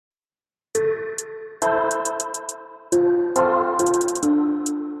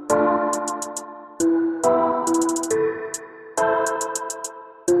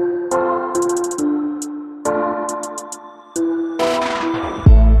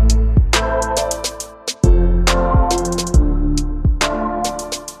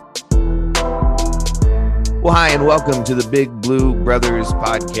Well, hi, and welcome to the Big Blue Brothers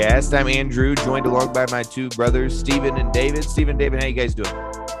podcast. I'm Andrew, joined along by my two brothers, Stephen and David. Stephen and David, how you guys doing?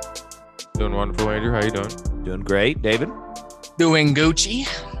 Doing wonderful, Andrew. How you doing? Doing great. David? Doing Gucci.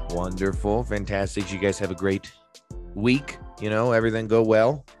 Wonderful. Fantastic. You guys have a great week. Everything go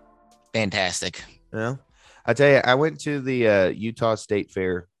well? Fantastic. I tell you, I went to the Utah State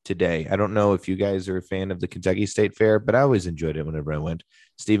Fair today. I don't know if you guys are a fan of the Kentucky State Fair, but I always enjoyed it whenever I went.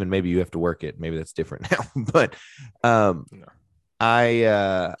 Stephen, maybe you have to work it. Maybe that's different now. But No.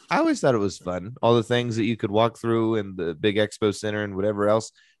 I always thought it was fun. All the things that you could walk through in the big expo center and whatever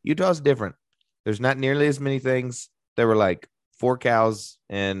else. Utah's different. There's not nearly as many things. There were like 4 cows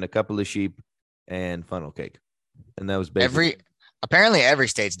and a couple of sheep and funnel cake. And that was basically Apparently every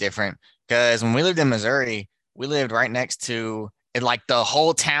state's different, because when we lived in Missouri, we lived right next to it. Like the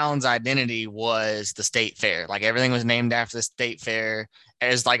whole town's identity was the state fair. Like everything was named after the state fair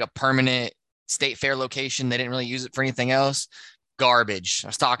as like a permanent state fair location. They didn't really use it for anything else. Garbage. I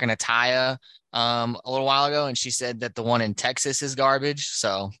was talking to Taya a little while ago, and she said that the one in Texas is garbage.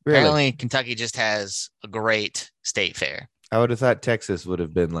 So apparently Kentucky just has a great state fair. I would have thought Texas would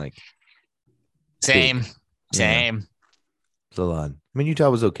have been like Same. big. Yeah. It's a lot. I mean, Utah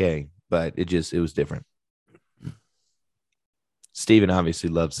was okay, but it was different. Steven obviously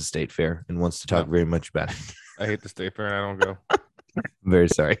loves the state fair and wants to talk very much about it. I hate the state fair and I don't go. I'm very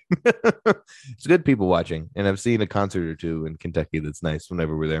sorry. It's good people watching, and I've seen a concert or two in Kentucky that's nice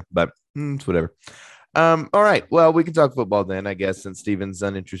whenever we're there, but it's whatever. All right. Well, we can talk football then, I guess, since Steven's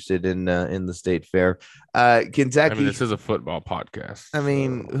uninterested in the state fair. Kentucky. I mean, this is a football podcast. I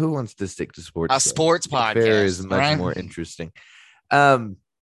mean, who wants to stick to sports? A sports podcast. Fair is much more interesting.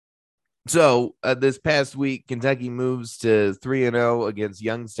 So this past week, Kentucky moves to 3-0 against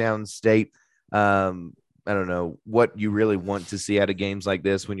Youngstown State. I don't know what you really want to see out of games like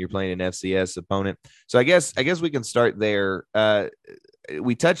this when you're playing an FCS opponent. So I guess we can start there.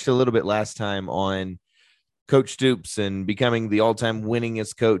 We touched a little bit last time on Coach Stoops and becoming the all-time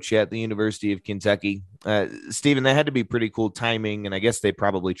winningest coach at the University of Kentucky. Stephen, that had to be pretty cool timing, and I guess they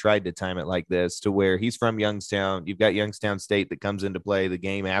probably tried to time it like this to where he's from Youngstown. You've got Youngstown State that comes into play the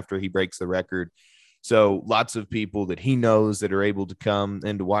game after he breaks the record. So lots of people that he knows that are able to come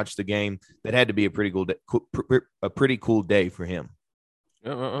and to watch the game. That had to be a pretty cool day for him.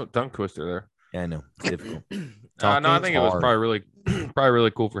 Tongue twister there. Yeah, I know. It's difficult. No, I think it was probably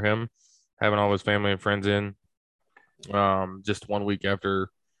really cool for him having all his family and friends in. Just 1 week after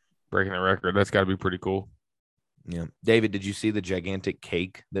breaking the record, that's got to be pretty cool. Yeah, David, did you see the gigantic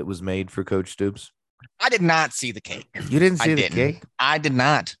cake that was made for Coach Stoops? I did not see the cake. You didn't see the cake? I did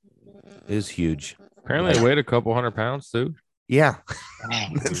not. It was huge. Apparently, it weighed a couple 100 pounds too. Yeah,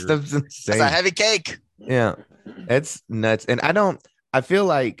 that stuff's insane. It's a heavy cake. Yeah, it's nuts. And I feel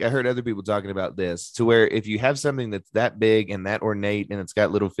like I heard other people talking about this to where if you have something that's that big and that ornate and it's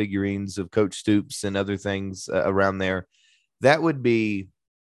got little figurines of Coach Stoops and other things around there, that would be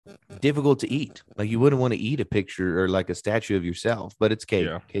difficult to eat. Like you wouldn't want to eat a picture or like a statue of yourself, but it's cake.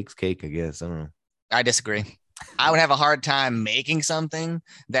 Yeah. Cake's cake, I guess. I don't know. I disagree. I would have a hard time making something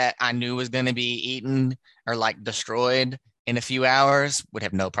that I knew was going to be eaten or like destroyed in a few hours. Would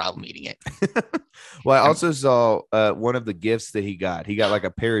have no problem eating it. Well, I also saw one of the gifts that he got. He got like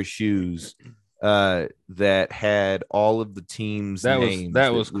a pair of shoes that had all of the teams' names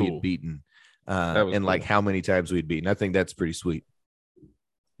that was cool. We had beaten and cool. Like how many times we'd beaten. I think that's pretty sweet.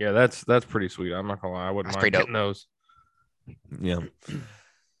 Yeah, that's pretty sweet. I'm not gonna lie. I wouldn't mind getting those. Yeah.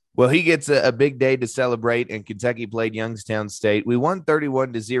 Well, he gets a big day to celebrate, and Kentucky played Youngstown State. We won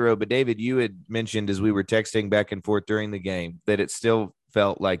 31-0, but David, you had mentioned as we were texting back and forth during the game that it still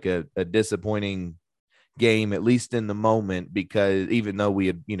felt like a disappointing game, at least in the moment, because even though we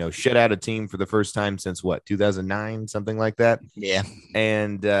had, shut out a team for the first time since 2009, something like that. Yeah.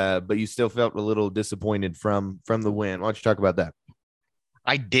 And but you still felt a little disappointed from the win. Why don't you talk about that?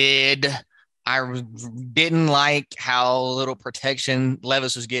 I did. I didn't like how little protection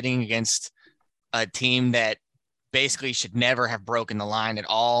Levis was getting against a team that basically should never have broken the line at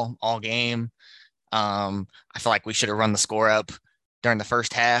all game. I feel like we should have run the score up during the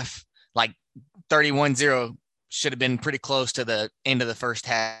first half. Like 31-0 should have been pretty close to the end of the first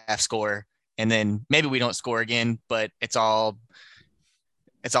half score. And then maybe we don't score again, but it's all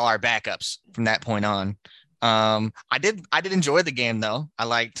our backups from that point on. I did enjoy the game though. I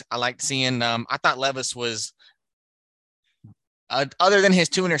liked seeing, I thought Levis was, other than his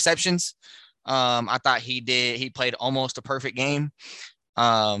 2 interceptions, I thought he played almost a perfect game.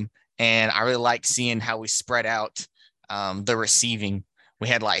 And I really liked seeing how we spread out, the receiving. We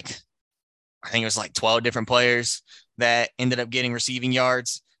had I think it was 12 different players that ended up getting receiving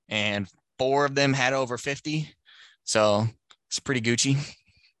yards, and 4 of them had over 50. So it's pretty Gucci.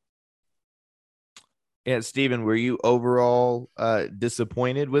 Yeah, Steven, were you overall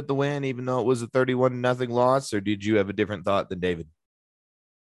disappointed with the win, even though it was a 31-0 loss, or did you have a different thought than David?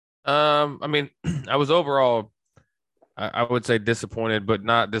 I mean, I was overall, I would say disappointed, but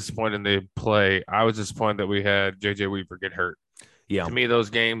not disappointed in the play. I was disappointed that we had JJ Weaver get hurt. Yeah. To me,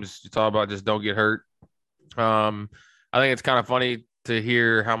 those games, it's all about just don't get hurt. I think it's kind of funny to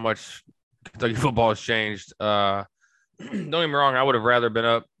hear how much Kentucky football has changed. Don't get me wrong, I would have rather been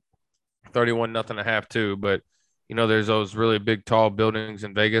up 31-0 at half too, but there's those really big, tall buildings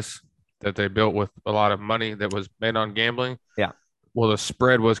in Vegas that they built with a lot of money that was made on gambling. Yeah. Well, the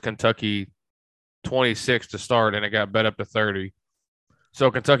spread was Kentucky 26 to start, and it got bet up to 30. So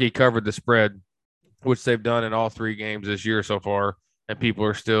Kentucky covered the spread, which they've done in all 3 games this year so far, and people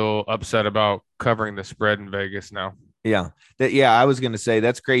are still upset about covering the spread in Vegas now. Yeah. I was going to say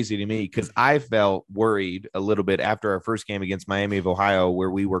that's crazy to me because I felt worried a little bit after our first game against Miami of Ohio,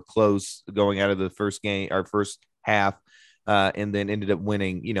 where we were close going out of the first game, our first half, and then ended up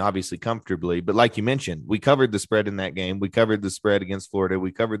winning, obviously comfortably. But like you mentioned, we covered the spread in that game. We covered the spread against Florida.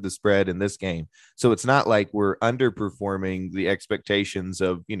 We covered the spread in this game. So it's not like we're underperforming the expectations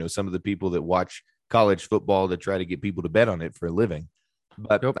of, some of the people that watch college football to try to get people to bet on it for a living.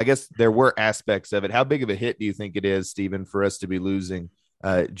 But I guess there were aspects of it. How big of a hit do you think it is, Stephen, for us to be losing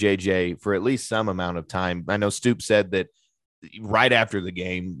JJ for at least some amount of time? I know Stoop said that right after the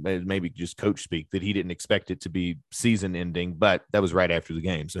game, maybe just coach speak, that he didn't expect it to be season ending, but that was right after the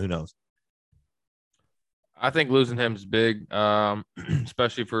game. So who knows? I think losing him is big,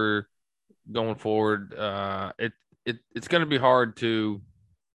 especially for going forward. It's going to be hard to,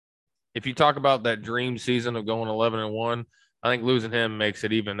 if you talk about that dream season of going 11-1, I think losing him makes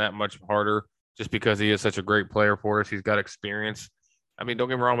it even that much harder just because he is such a great player for us. He's got experience. I mean, don't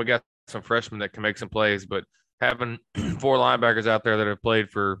get me wrong, we got some freshmen that can make some plays, but having 4 linebackers out there that have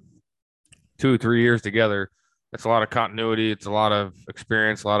played for 2 or 3 years together, it's a lot of continuity. It's a lot of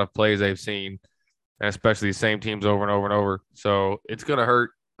experience, a lot of plays they've seen, and especially the same teams over and over and over. So it's going to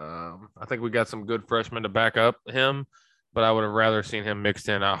hurt. I think we got some good freshmen to back up him, but I would have rather seen him mixed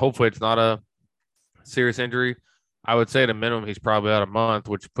in. Hopefully it's not a serious injury. I would say at a minimum he's probably out a month,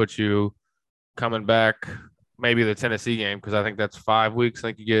 which puts you coming back maybe the Tennessee game because I think that's 5 weeks. I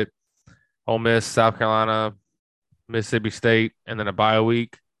think you get Ole Miss, South Carolina, Mississippi State, and then a bye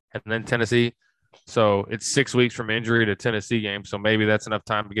week, and then Tennessee. So it's 6 weeks from injury to Tennessee game. So maybe that's enough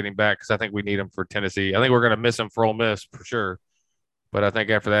time to get him back because I think we need him for Tennessee. I think we're going to miss him for Ole Miss for sure. But I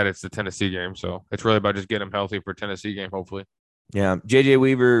think after that, it's the Tennessee game. So it's really about just getting him healthy for Tennessee game, hopefully. Yeah, JJ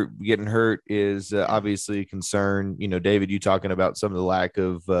Weaver getting hurt is obviously a concern. David, you talking about some of the lack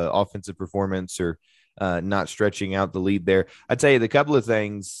of offensive performance or not stretching out the lead there. I'd tell you the couple of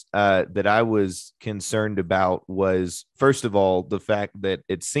things that I was concerned about was, first of all, the fact that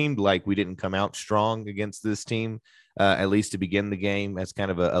it seemed like we didn't come out strong against this team, at least to begin the game, as kind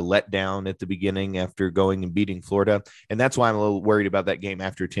of a letdown at the beginning after going and beating Florida. And that's why I'm a little worried about that game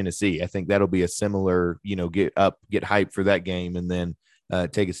after Tennessee. I think that'll be a similar, get hype for that game and then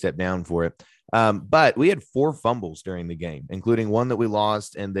take a step down for it. But we had 4 fumbles during the game, including one that we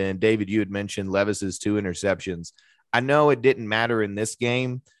lost. And then, David, you had mentioned Levis's 2 interceptions. I know it didn't matter in this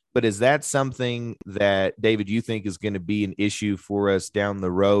game, but is that something that, David, you think is going to be an issue for us down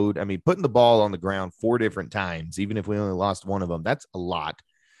the road? I mean, putting the ball on the ground 4 different times, even if we only lost one of them, that's a lot.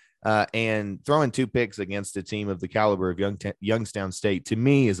 And throwing 2 picks against a team of the caliber of Youngstown State, to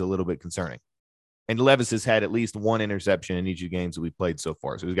me, is a little bit concerning. And Levis has had at least 1 interception in each of the games that we've played so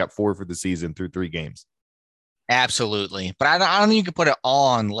far. So he's got 4 for the season through 3 games. Absolutely. But I don't think you can put it all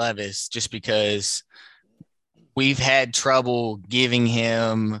on Levis just because we've had trouble giving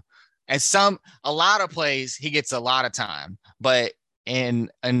him a lot of plays. He gets a lot of time, but in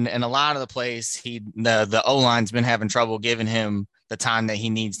a lot of the plays, the O-line's been having trouble giving him the time that he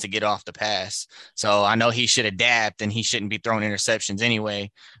needs to get off the pass. So I know he should adapt and he shouldn't be throwing interceptions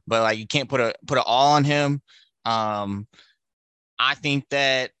anyway, but like you can't put it all on him. I think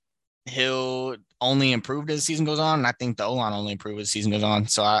that he'll only improve as the season goes on. And I think the O-line only improve as the season goes on.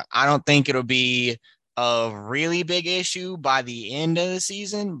 So I don't think it'll be a really big issue by the end of the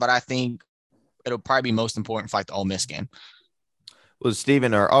season, but I think it'll probably be most important for like the Ole Miss game. Well,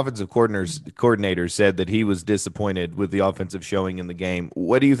 Stephen, our offensive coordinator said that he was disappointed with the offensive showing in the game.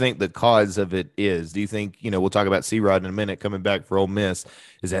 What do you think the cause of it is? Do you think, we'll talk about C-Rod in a minute coming back for Ole Miss.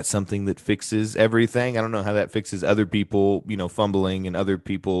 Is that something that fixes everything? I don't know how that fixes other people, fumbling and other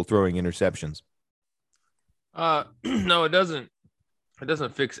people throwing interceptions. No, it doesn't. It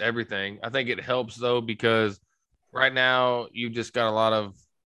doesn't fix everything. I think it helps though, because right now you've just got a lot of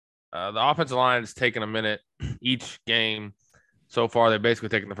the offensive line has taken a minute each game so far. They've basically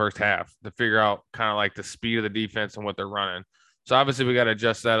taken the first half to figure out kind of like the speed of the defense and what they're running. So obviously we got to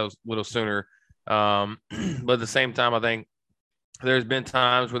adjust that a little sooner. But at the same time, I think there's been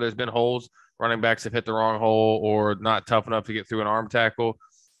times where there's been holes. Running backs have hit the wrong hole or not tough enough to get through an arm tackle.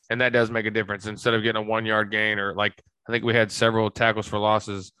 And that does make a difference. Instead of getting a 1 yard gain, or like I think we had several tackles for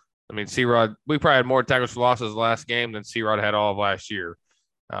losses. I mean, C-Rod, we probably had more tackles for losses last game than C-Rod had all of last year.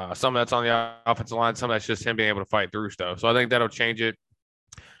 Some of that's on the offensive line. Some of that's just him being able to fight through stuff. So I think that'll change it.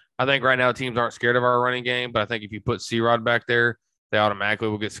 I think right now teams aren't scared of our running game, but I think if you put C-Rod back there, they automatically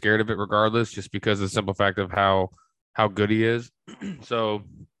will get scared of it regardless, just because of the simple fact of how good he is. So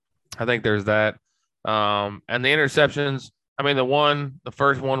I think there's that. And the interceptions, I mean, the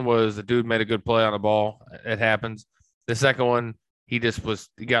first one was the dude made a good play on the ball. It happens. The second one, he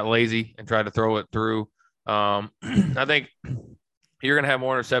got lazy and tried to throw it through. I think you're going to have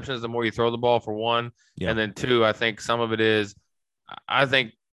more interceptions the more you throw the ball, for one. Yeah. And then two, I think some of it is, I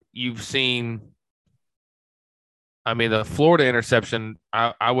think you've seen, I mean, the Florida interception,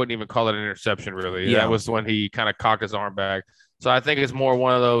 I wouldn't even call it an interception, really. Yeah. That was when he kind of cocked his arm back. So I think it's more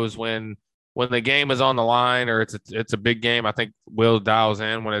one of those when the game is on the line or it's a big game. I think Will dials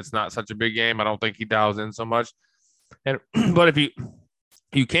in. When it's not such a big game, I don't think he dials in so much. And but if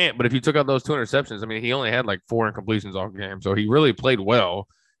you can't, but if you took out those two interceptions, I mean, he only had like 4 incompletions all game, so he really played well.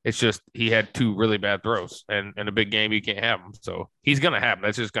 It's just he had 2 really bad throws, and in a big game you can't have them. So he's gonna happen.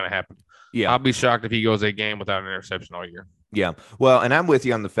 That's just gonna happen. Yeah, I'll be shocked if he goes a game without an interception all year. Yeah. Well, and I'm with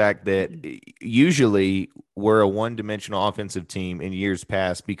you on the fact that usually we're a one-dimensional offensive team in years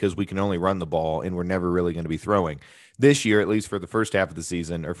past because we can only run the ball and we're never really going to be throwing. This year, at least for the first half of the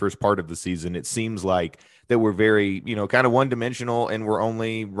season or first part of the season, it seems like that we're very, kind of one-dimensional and we're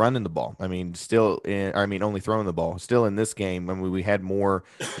only running the ball. I mean, only throwing the ball. Still in this game, I mean, we had more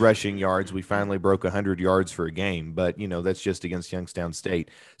rushing yards. We finally broke 100 yards for a game, but, that's just against Youngstown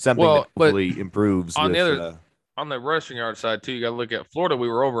State. Something that hopefully improves. On the rushing yard side, too, you got to look at Florida. We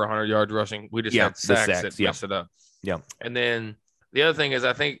were over 100 yards rushing. We just had sacks that messed it up. Yeah. And then the other thing is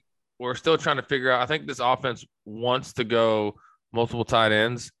I think we're still trying to figure out – I think this offense wants to go multiple tight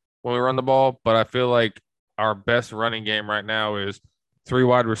ends when we run the ball, but I feel like our best running game right now is 3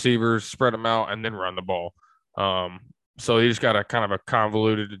 wide receivers, spread them out, and then run the ball. So you just got a kind of a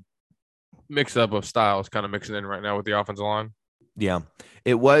convoluted mix-up of styles kind of mixing in right now with the offensive line. Yeah,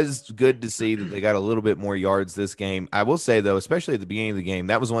 it was good to see that they got a little bit more yards this game. I will say, though, especially at the beginning of the game,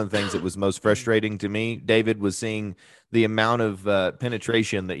 that was one of the things that was most frustrating to me. David was seeing the amount of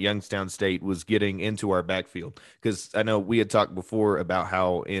penetration that Youngstown State was getting into our backfield. Because I know we had talked before about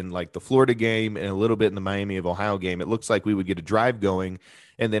how in like the Florida game and a little bit in the Miami of Ohio game, it looks like we would get a drive going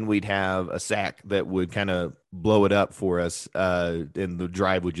and then we'd have a sack that would kind of blow it up for us, and the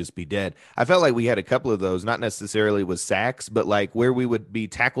drive would just be dead. I felt like we had a couple of those, not necessarily with sacks, but like where we would be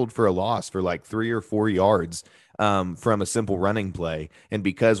tackled for a loss for like 3 or 4 yards from a simple running play. And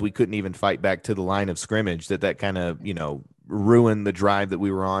because we couldn't even fight back to the line of scrimmage, that kind of, ruined the drive that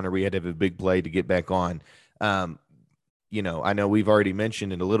we were on, or we had to have a big play to get back on. I know we've already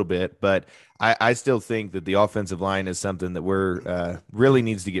mentioned it a little bit, but I still think that the offensive line is something that we're really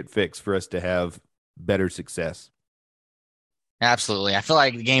needs to get fixed for us to have better success. Absolutely. I feel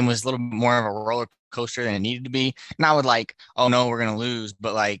like the game was a little bit more of a roller coaster than it needed to be. Not with like, oh no, we're going to lose,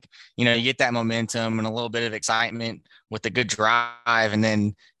 but like, you get that momentum and a little bit of excitement with a good drive, and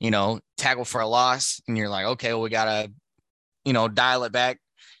then, tackle for a loss. And you're like, okay, well, we got to, dial it back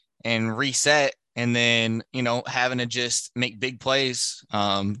and reset. And then, having to just make big plays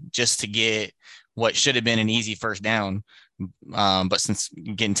just to get what should have been an easy first down. But since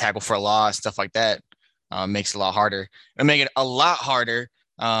getting tackled for a loss, stuff like that makes it a lot harder. It'll make it a lot harder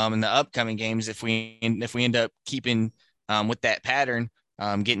in the upcoming games if we end up keeping with that pattern,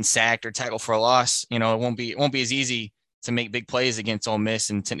 getting sacked or tackled for a loss. It won't be as easy to make big plays against Ole Miss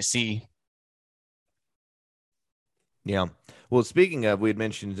and Tennessee. Yeah. Well, speaking of, we had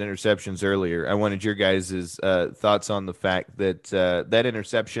mentioned interceptions earlier. I wanted your guys' thoughts on the fact that that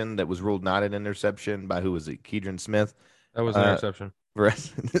interception that was ruled not an interception by, who was it, Keidron Smith? That was an interception.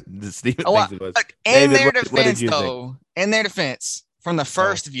 Stephen thinks it was. In their defense, though, in their defense, from the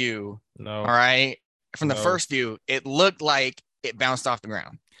first view, all right, from the first view, it looked like it bounced off the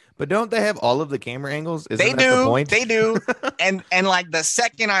ground. But don't they have all of the camera angles? They do. The point? They do. and like the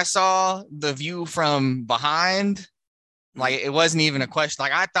second I saw the view from behind, like it wasn't even a question.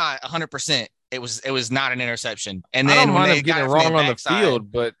 Like I thought 100% it was not an interception. And then I don't mind getting it wrong on the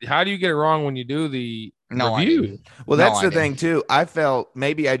field, but how do you get it wrong when you do the review? Well, that's the thing too. I felt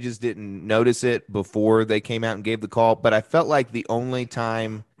maybe I just didn't notice it before they came out and gave the call, but I felt like the only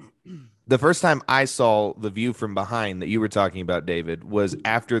time the first time I saw the view from behind that you were talking about, David, was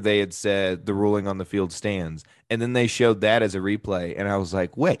after they had said the ruling on the field stands. And then they showed that as a replay. And I was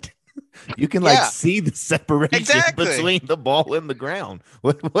like, wait, you can like Yeah, see the separation exactly. between the ball and the ground.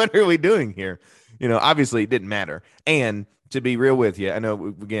 What are we doing here? Obviously it didn't matter. And to be real with you, I know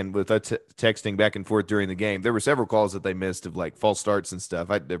again with us texting back and forth during the game, there were several calls that they missed of like false starts and stuff.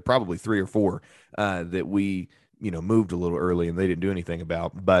 There are probably 3 or 4 that we moved a little early and they didn't do anything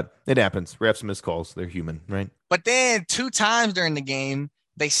about. But it happens. Refs miss calls. They're human, right? But then 2 times during the game,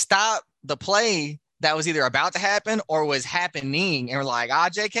 they stopped the play that was either about to happen or was happening, and we're like,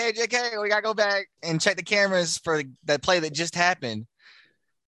 JK, we gotta go back and check the cameras for the play that just happened.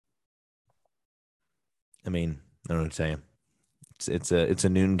 I mean, I don't know what to tell you. It's a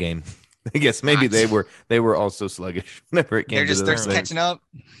noon game. I guess maybe they were also sluggish whenever it came to those things. They're catching up.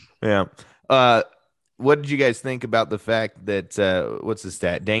 Yeah. What did you guys think about the fact that what's the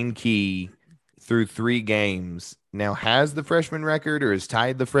stat? Dane Key through 3 games now has the freshman record or has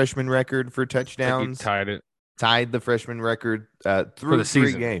tied the freshman record for touchdowns? Tied the freshman record through the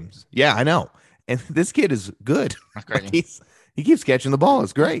 3 games. Yeah, I know. And this kid is good. That's crazy. He keeps catching the ball.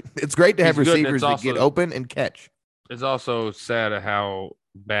 It's great. It's great to have receivers that get open and catch. It's also sad at how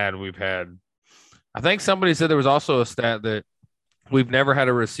bad we've had. I think somebody said there was also a stat that we've never had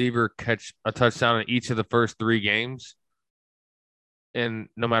a receiver catch a touchdown in each of the first 3 games, and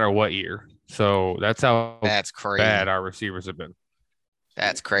no matter what year. So that's crazy. Bad our receivers have been.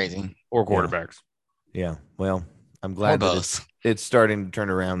 That's crazy. Or quarterbacks. Yeah. Well, I'm glad that it's starting to turn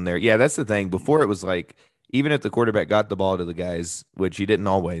around there. Yeah, that's the thing. Before it was like, even if the quarterback got the ball to the guys, which he didn't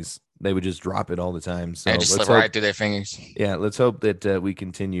always, they would just drop it all the time. So just slip right through their fingers. Yeah, let's hope that we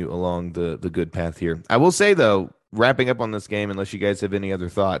continue along the good path here. I will say, though, wrapping up on this game, unless you guys have any other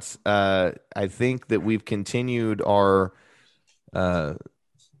thoughts, I think that we've continued our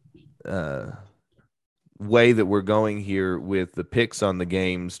way that we're going here with the picks on the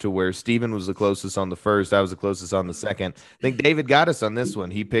games to where Steven was the closest on the first. I was the closest on the second. I think David got us on this one.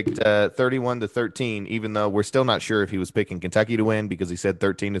 He picked 31-13, even though we're still not sure if he was picking Kentucky to win because he said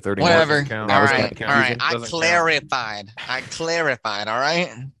 13-31. Whatever. All right. I clarified. All right.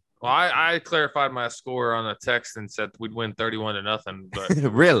 Well, I clarified my score on a text and said we'd win 31-0. But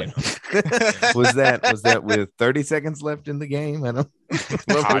really, was that with 30 seconds left in the game? I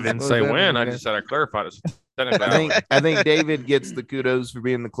didn't say when. I just said I clarified it. I think David gets the kudos for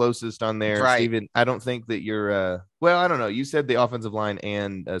being the closest on there. Right. Steven, I don't think that you're. Well, I don't know. You said the offensive line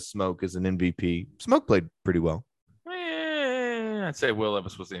and Smoke is an MVP. Smoke played pretty well. I'd say Will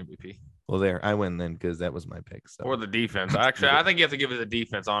Levis was the MVP. Well, there, I win then because that was my pick. So. Or the defense. Actually, I think you have to give it the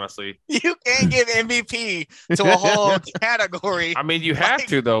defense, honestly. You can't give MVP to a whole category. I mean, you have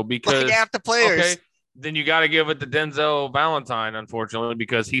to, though, because half the players. Okay, then you got to give it to Denzel Valentine, unfortunately,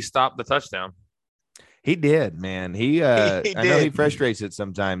 because he stopped the touchdown. He did, man. He I know he frustrates it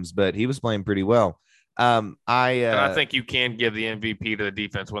sometimes, but he was playing pretty well. And I think you can give the MVP to the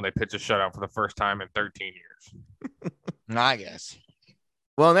defense when they pitch a shutout for the first time in 13 years. I guess.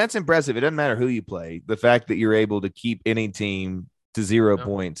 Well, that's impressive. It doesn't matter who you play. The fact that you're able to keep any team to 0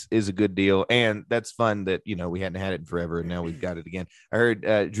 points is a good deal. And that's fun that, we hadn't had it in forever and now we've got it again. I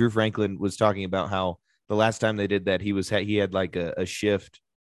heard Drew Franklin was talking about how the last time they did that, he had like a shift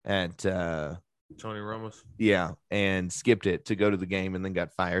at Tony Ramos. Yeah. And skipped it to go to the game and then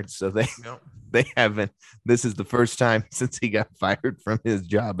got fired. So they haven't, this is the first time since he got fired from his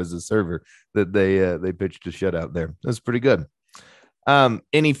job as a server that they pitched a shutout there. That's pretty good.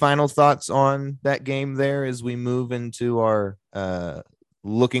 Any final thoughts on that game there as we move into our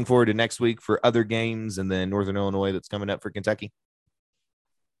looking forward to next week for other games and then Northern Illinois that's coming up for Kentucky?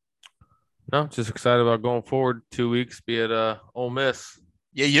 No, just excited about going forward 2 weeks, be it Ole Miss.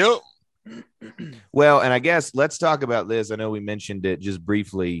 Yeah. Well, and I guess let's talk about this. I know we mentioned it just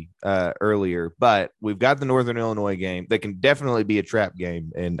briefly earlier, but we've got the Northern Illinois game. That can definitely be a trap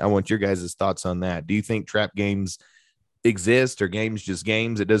game, and I want your guys' thoughts on that. Do you think trap games exist or games just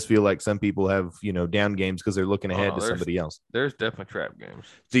games? It does feel like some people have down games because they're looking ahead to somebody else. There's definitely trap games.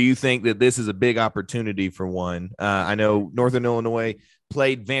 Do you think that this is a big opportunity for one? I know Northern Illinois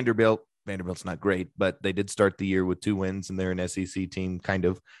played Vanderbilt. Vanderbilt's not great, but they did start the year with 2 wins and they're an SEC team kind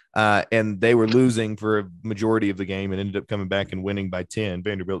of, and they were losing for a majority of the game and ended up coming back and winning by 10.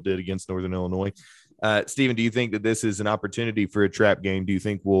 Vanderbilt did against Northern Illinois. Steven, do you think that this is an opportunity for a trap game? Do you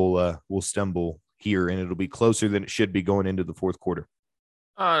think we'll stumble here and it'll be closer than it should be going into the fourth quarter?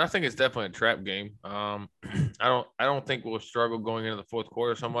 I think it's definitely a trap game. I don't think we'll struggle going into the fourth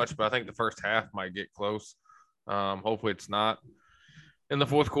quarter so much, but I think the first half might get close. Hopefully it's not in the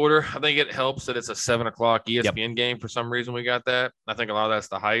fourth quarter. I think it helps that it's a 7:00 ESPN game. For some reason we got that. I think a lot of that's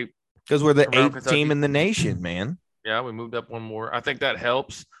the hype. Because we're the from Mount 8th team Kentucky. in the nation, man. Yeah, we moved up one more. I think that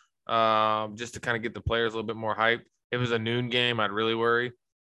helps just to kind of get the players a little bit more hyped. If it was a noon game, I'd really worry.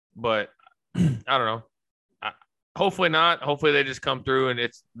 But I don't know. Hopefully not. Hopefully they just come through, and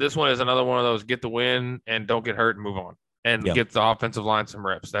this one is another one of those get the win and don't get hurt and move on and get the offensive line some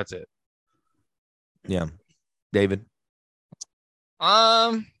reps. That's it. Yeah. David?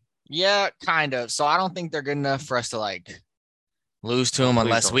 Yeah, kind of. So I don't think they're good enough for us to like lose to them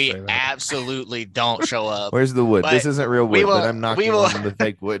unless we absolutely don't show up. Where's the wood? But this isn't real wood, but I'm knocking on the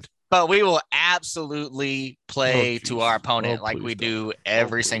fake wood. But we will absolutely play to our opponent like we do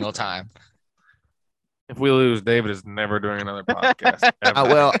every single time. If we lose, David is never doing another podcast.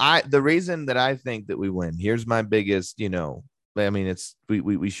 Well, the reason that I think that we win, here's my biggest, I mean, it's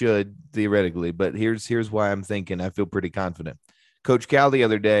we should theoretically, but here's why I'm thinking I feel pretty confident. Coach Cal the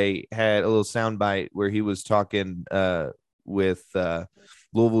other day had a little soundbite where he was talking with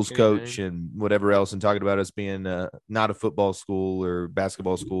Louisville's coach and whatever else, and talking about us being not a football school or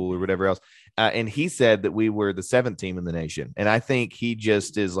basketball school or whatever else. And he said that we were the 7th team in the nation. And I think he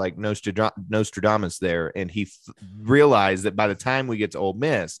just is like Nostradamus there. And he realized that by the time we get to Ole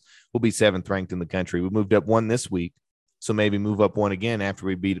Miss, we'll be 7th ranked in the country. We moved up 1 this week. So maybe move up 1 again after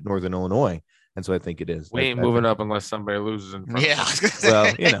we beat Northern Illinois. And so I think it is. We ain't moving up unless somebody loses in front of us.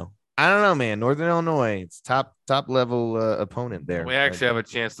 Well, I don't know, man. Northern Illinois, it's top level opponent there. We actually have a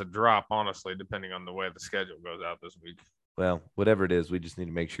chance to drop, honestly, depending on the way the schedule goes out this week. Well, whatever it is, we just need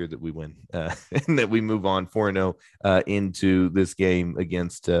to make sure that we win and that we move on 4-0 into this game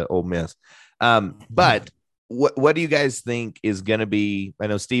against Ole Miss. But what do you guys think is going to be? I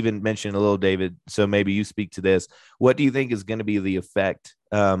know Steven mentioned a little, David, so maybe you speak to this. What do you think is going to be the effect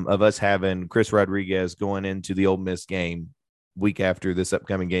of us having Chris Rodriguez going into the Ole Miss game week after this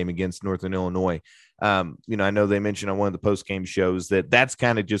upcoming game against Northern Illinois? I know they mentioned on one of the post-game shows that that's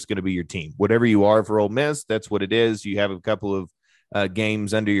kind of just going to be your team. Whatever you are for Ole Miss, that's what it is. You have a couple of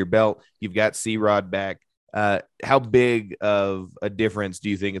games under your belt. You've got C-Rod back. How big of a difference do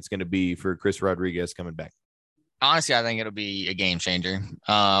you think it's going to be for Chris Rodriguez coming back? Honestly, I think it'll be a game changer.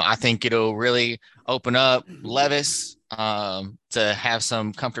 I think it'll really open up Levis to have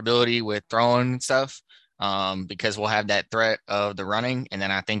some comfortability with throwing and stuff. Because we'll have that threat of the running, and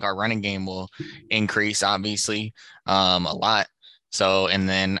then I think our running game will increase, obviously, a lot. So, and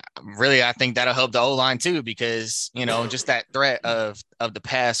then really, I think that'll help the O-line too, because just that threat of the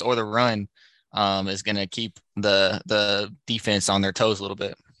pass or the run is going to keep the defense on their toes a little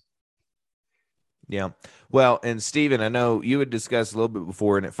bit. Yeah. Well, and Steven, I know you had discussed a little bit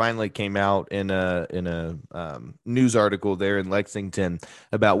before, and it finally came out in a news article there in Lexington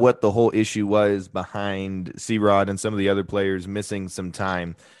about what the whole issue was behind C-Rod and some of the other players missing some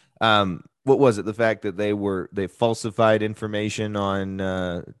time. What was it? The fact that they falsified information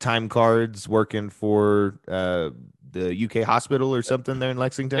on time cards working for the UK hospital or something there in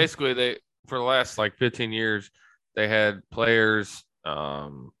Lexington? Basically, for the last 15 years, they had players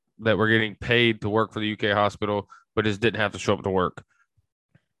that were getting paid to work for the UK hospital, but just didn't have to show up to work,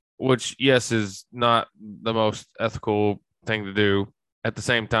 which, yes, is not the most ethical thing to do. At the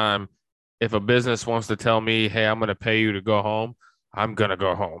same time, if a business wants to tell me, hey, I'm going to pay you to go home, I'm going to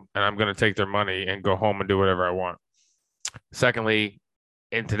go home, and I'm going to take their money and go home and do whatever I want. Secondly,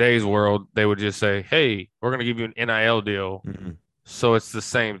 in today's world, they would just say, hey, we're going to give you an NIL deal. Mm-hmm. So it's the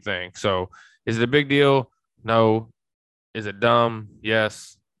same thing. So is it a big deal? No. Is it dumb?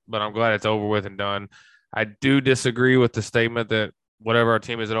 Yes. But I'm glad it's over with and done. I do disagree with the statement that whatever our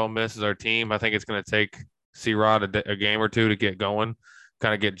team is at Ole Miss is our team. I think it's going to take C-Rod a game or two to get going,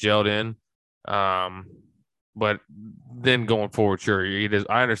 kind of get gelled in. But then going forward, sure,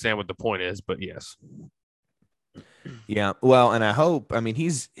 I understand what the point is, but yes. Yeah, well, and I hope,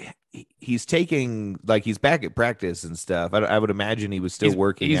 he's taking, he's back at practice and stuff. I would imagine he was still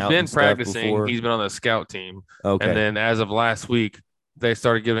working out. He's been practicing. He's been on the scout team. Okay. And then as of last week, they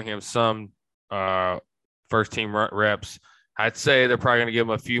started giving him some first team reps. I'd say they're probably going to give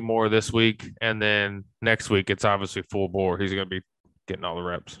him a few more this week. And then next week, it's obviously full bore. He's going to be getting all the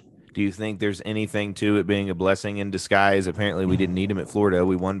reps. Do you think there's anything to it being a blessing in disguise? Apparently, we didn't need him at Florida.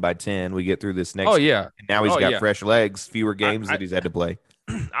 We won by 10. We get through this next. Oh, yeah. And now he's got fresh legs, fewer games that he's had to play.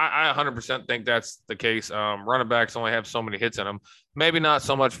 I 100% think that's the case. Running backs only have so many hits in them. Maybe not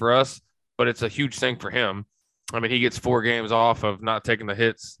so much for us, but it's a huge thing for him. He gets 4 games off of not taking the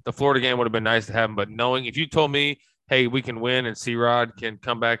hits. The Florida game would have been nice to have him, but knowing if you told me, hey, we can win and C-Rod can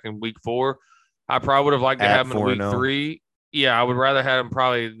come back in week 4, I probably would have liked to have him in week 3. Yeah, I would rather have him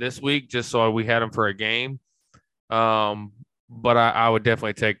probably this week just so we had him for a game. But I would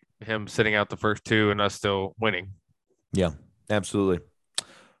definitely take him sitting out the first 2 and us still winning. Yeah, absolutely.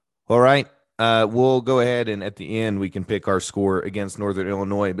 All right. We'll go ahead and at the end we can pick our score against Northern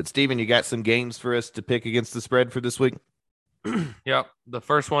Illinois. But Steven, you got some games for us to pick against the spread for this week? Yep. The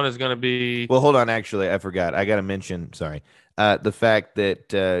first one is going to be. Well, hold on. Actually, I forgot. I got to mention, sorry, the fact that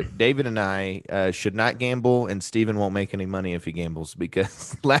David and I should not gamble, and Steven won't make any money if he gambles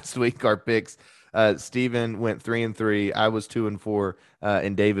because last week our picks, Steven went 3-3, I was 2-4,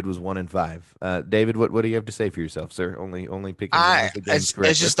 and David was 1-5. David, what do you have to say for yourself, sir? Only picking one of the games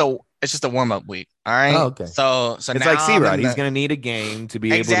correctly. It's just a warm up week. All right. Oh, okay. So it's now like C-Rod. He's going to need a game to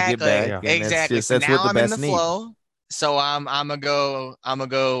be able to get back. Yeah. And exactly. That's so now what the I'm best in the need. flow. So I'm gonna go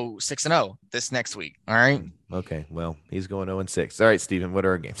 6-0 this next week. All right. Okay. Well, he's going 0-6. All right, Steven, what are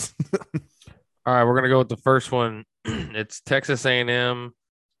our games? All right, we're gonna go with the first one. It's Texas A&M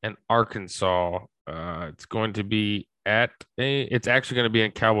and Arkansas. It's going to be it's actually going to be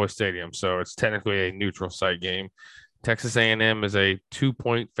in Cowboy Stadium, so it's technically a neutral site game. Texas A&M is a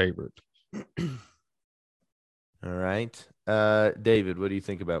 2-point favorite. All right. David, what do you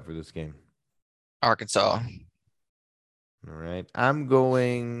think about for this game? Arkansas. All right. I'm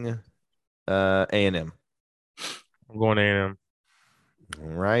going A&M. I'm going A&M. All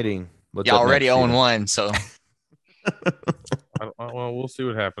righty. Y'all already 0-1, so. Well, we'll see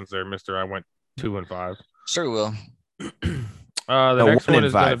what happens there, mister. I went 2-5. Sure will. The next one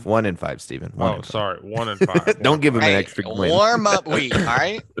is 1-5, Steven. 1-5. Sorry, 1-5. Don't give him an extra win. Warm up week, all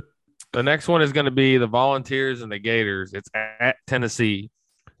right? The next one is going to be the Volunteers and the Gators. It's at Tennessee.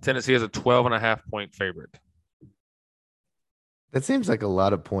 Tennessee is a 12.5-point favorite. That seems like a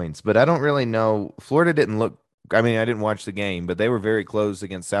lot of points, but I don't really know. Florida didn't look. I mean, I didn't watch the game, but they were very close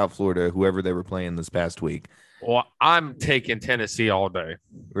against South Florida, whoever they were playing this past week. Well, I'm taking Tennessee all day.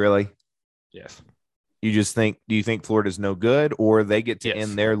 Really? Yes. Do you think Florida's no good, or they get to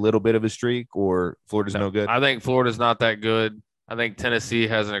end their little bit of a streak, or Florida's no good? I think Florida's not that good. I think Tennessee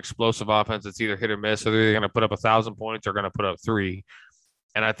has an explosive offense. It's either hit or miss. So they're either going to put up 1,000 points or going to put up 3.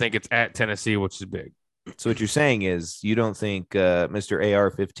 And I think it's at Tennessee, which is big. So what you're saying is you don't think Mr.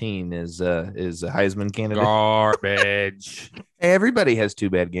 AR-15 is a Heisman candidate? Garbage. Hey, everybody has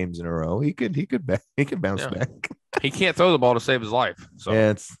 2 bad games in a row. He could bounce back. He can't throw the ball to save his life. So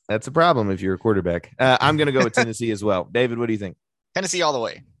yeah, that's a problem if you're a quarterback. I'm going to go with Tennessee as well. David, what do you think? Tennessee all the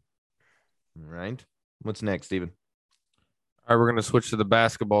way. All right. What's next, Steven? All right, we're going to switch to the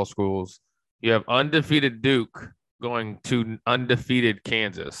basketball schools. You have undefeated Duke going to undefeated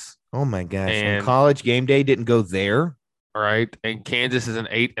Kansas. Oh my gosh! And College game day didn't go there. All right, and Kansas is an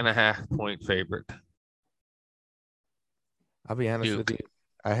 8.5-point favorite. I'll be honest with you.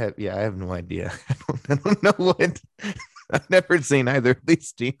 I have no idea. I don't know what. I've never seen either of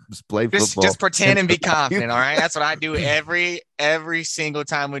these teams play football. Just pretend and be confident. All right, that's what I do every single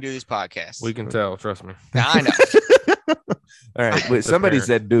time we do this podcast. We can tell. Trust me. I know. All right. Wait, somebody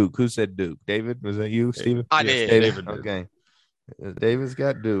said Duke. Who said Duke? David? Was that you, Steven? I did. David did. Okay. David's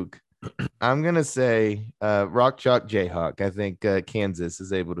got Duke. I'm going to say Rock Chalk Jayhawk. I think Kansas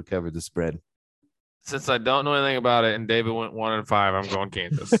is able to cover the spread. Since I don't know anything about it and David went 1-5, I'm going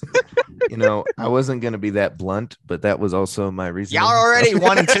Kansas. I wasn't going to be that blunt, but that was also my reason. Y'all already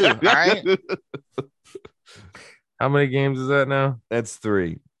 1-2. All right. How many games is that now? That's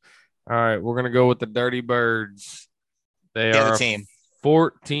 3. All right. We're going to go with the Dirty Birds. They are a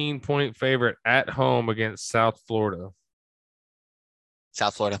 14-point favorite at home against South Florida.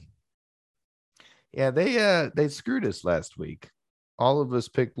 South Florida. Yeah, they screwed us last week. All of us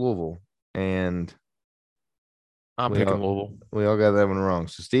picked Louisville, and I'm picking Louisville. We all got that one wrong.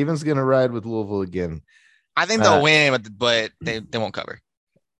 So Steven's going to ride with Louisville again. I think they'll win, but they won't cover.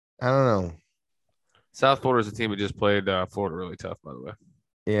 I don't know. South Florida is a team that just played Florida really tough, by the way.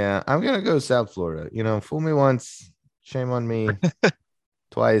 Yeah, I'm going to go South Florida. Fool me once, shame on me.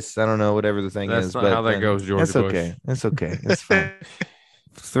 Twice, I don't know, whatever the thing is. That's not how that goes, George. That's okay. That's okay. It's fine.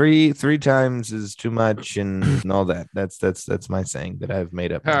 Three times is too much, and all that. That's my saying that I've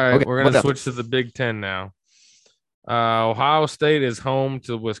made up. All right, okay, we're gonna switch to the Big Ten now. Ohio State is home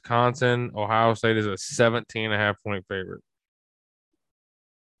to Wisconsin. Ohio State is a 17.5-point favorite.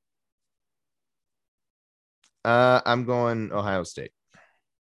 I'm going Ohio State.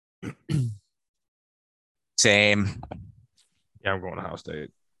 Same. Yeah, I'm going Ohio State.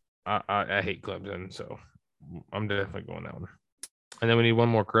 I hate Clemson, so I'm definitely going that one. And then we need one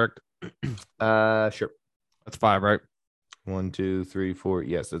more, correct? Sure. That's 5, right? 1, 2, 3, 4.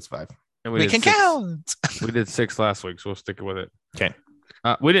 Yes, that's 5. And we can count. We did 6 last week, so we'll stick with it. Okay.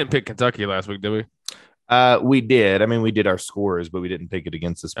 We didn't pick Kentucky last week, did we? We did. I mean, we did our scores, but we didn't pick it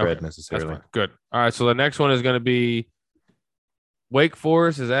against the spread necessarily. Good. All right. So the next one is going to be Wake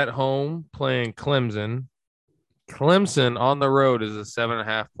Forest is at home playing Clemson. Clemson on the road is a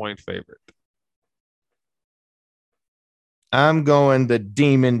 7.5-point favorite. I'm going the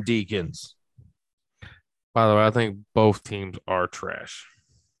Demon Deacons. By the way, I think both teams are trash.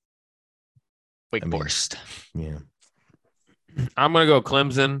 Wake Forest. Yeah. I'm going to go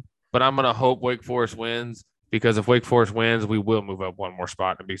Clemson, but I'm going to hope Wake Forest wins because if Wake Forest wins, we will move up one more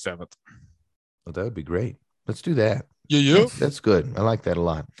spot and be 7th. Well, that would be great. Let's do that. Yeah. That's good. I like that a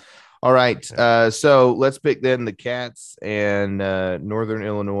lot. All right. So let's pick then the Cats and Northern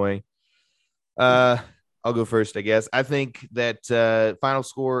Illinois. I'll go first, I guess. I think that final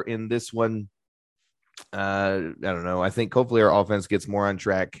score in this one, I don't know. I think hopefully our offense gets more on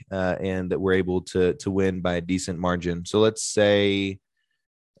track and that we're able to win by a decent margin. So let's say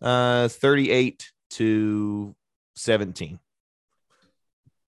 38-17.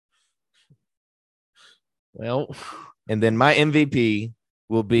 Well, and then my MVP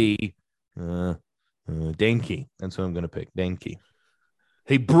will be Dane Key. That's what I'm going to pick. Dane Key.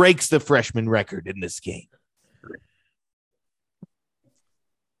 He breaks the freshman record in this game.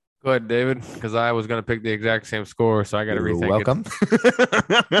 Go ahead, David, because I was going to pick the exact same score, so I got to rethink welcome.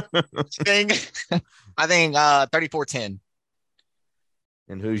 I think 34-10.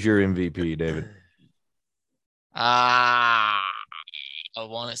 And who's your MVP, David? I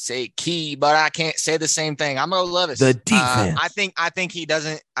want to say Key, but I can't say the same thing. I'm gonna Levis. The defense. I think he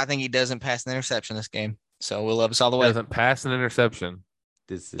doesn't. I think he doesn't pass an interception this game. So we'll Levis all the way. Doesn't pass an interception.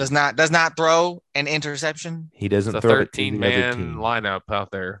 Does not throw an interception. He doesn't it's a throw 13-man lineup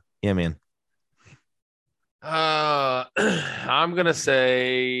out there. Yeah, man. I'm gonna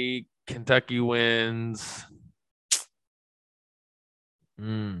say Kentucky wins.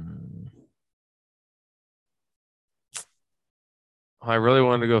 I really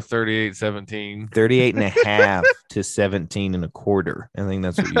wanted to go 38-17. 38 and a half to 17 and a quarter. I think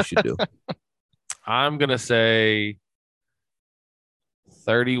that's what you should do. I'm gonna say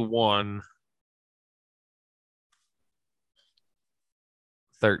 31-13.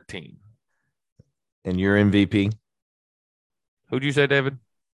 And your MVP? Who'd you say, David?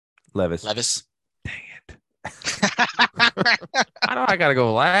 Levis. Dang it. I know I gotta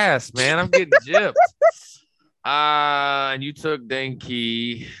go last, man. I'm getting gypped. And you took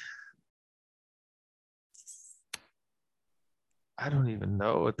Denke. I don't even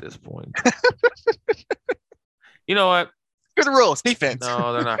know at this point. You know what? Good rules, defense.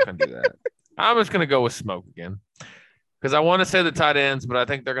 No, they're not going to do that. I'm just going to go with Smoke again because I want to say the tight ends, but I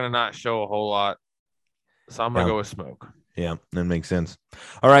think they're going to not show a whole lot. So I'm going to go with Smoke. Yeah, that makes sense.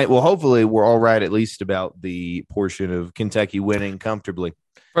 All right. Well, hopefully we're all right at least about the portion of Kentucky winning comfortably.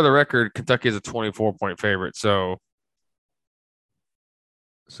 For the record, Kentucky is a 24-point favorite. So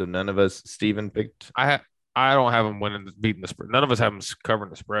none of us, Steven, picked. I don't have them beating the spread. None of us have them covering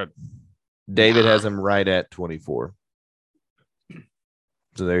the spread. David has them right at 24.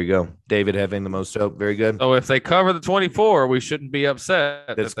 So there you go. David having the most hope. Very good. So if they cover the 24, we shouldn't be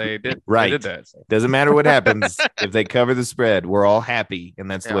upset that they did. Right. They did that. So. Doesn't matter what happens. If they cover the spread, we're all happy,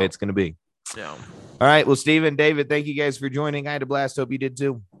 and that's the way it's going to be. Yeah. All right. Well, Steven, David, thank you guys for joining. I had a blast. Hope you did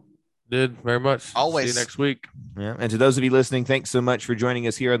too. Did very much. Always. See you next week. Yeah. And to those of you listening, thanks so much for joining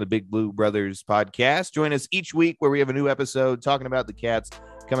us here on the Big Blue Brothers podcast. Join us each week where we have a new episode talking about the Cats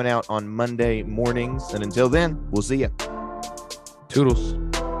coming out on Monday mornings. And until then, we'll see you. Toodles.